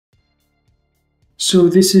So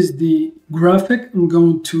this is the graphic. I'm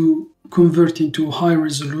going to convert into high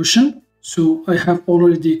resolution. So I have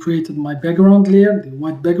already created my background layer, the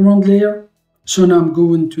white background layer. So now I'm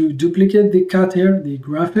going to duplicate the cat here, the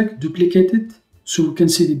graphic, duplicate it, so we can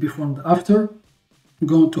see the before and after. I'm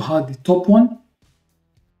going to hide the top one.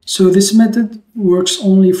 So this method works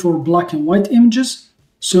only for black and white images.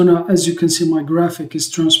 So now, as you can see, my graphic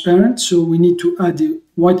is transparent, so we need to add the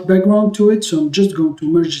white background to it. So I'm just going to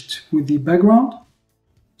merge it with the background.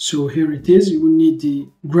 So here it is. You will need the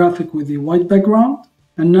graphic with the white background.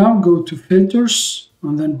 And now go to filters,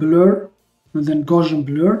 and then blur, and then Gaussian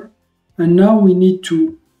blur. And now we need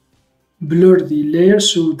to blur the layer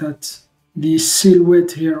so that the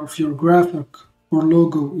silhouette here of your graphic or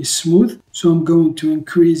logo is smooth. So I'm going to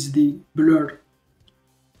increase the blur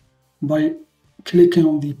by clicking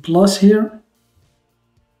on the plus here.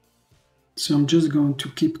 So I'm just going to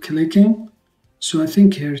keep clicking. So I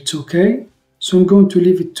think here it's okay. So I'm going to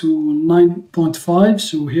leave it to 9.5.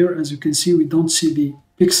 So here, as you can see, we don't see the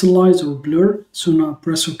pixelize or blur. So now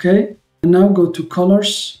press OK. And now go to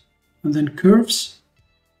colors and then curves.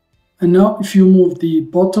 And now if you move the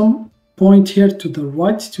bottom point here to the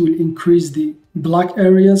right, it will increase the black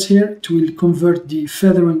areas here. It will convert the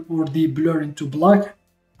feathering or the blur into black.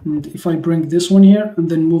 And if I bring this one here and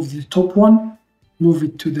then move the top one, move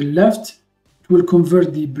it to the left, it will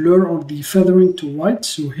convert the blur or the feathering to white.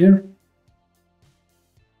 So here.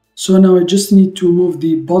 So now I just need to move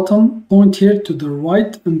the bottom point here to the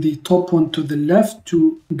right and the top one to the left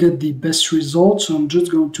to get the best result. So I'm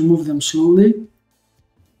just going to move them slowly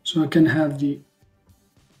so I can have the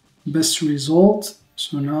best result.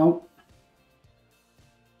 So now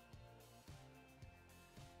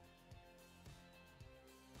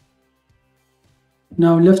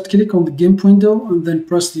left click on the Gimp window and then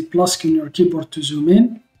press the plus key on your keyboard to zoom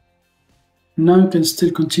in. Now you can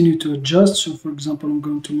still continue to adjust. So for example, I'm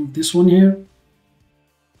going to move this one here.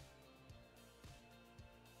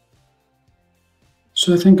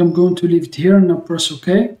 So I think I'm going to leave it here. Now press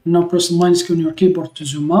OK. Now press the minus key on your keyboard to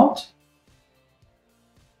zoom out.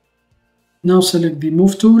 Now select the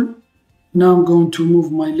move tool. Now I'm going to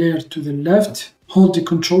move my layer to the left. Hold the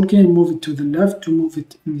control key and move it to the left to move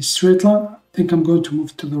it in the straight line. I think I'm going to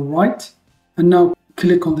move to the right. And now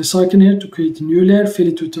click on this icon here to create a new layer, fill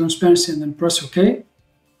it with transparency and then press OK.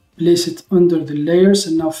 Place it under the layers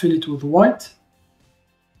and now fill it with white.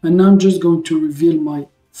 And now I'm just going to reveal my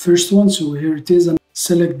first one. So here it is, and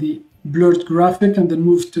select the blurred graphic and then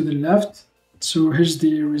move to the left. So here's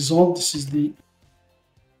the result. This is the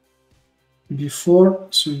before,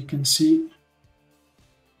 so you can see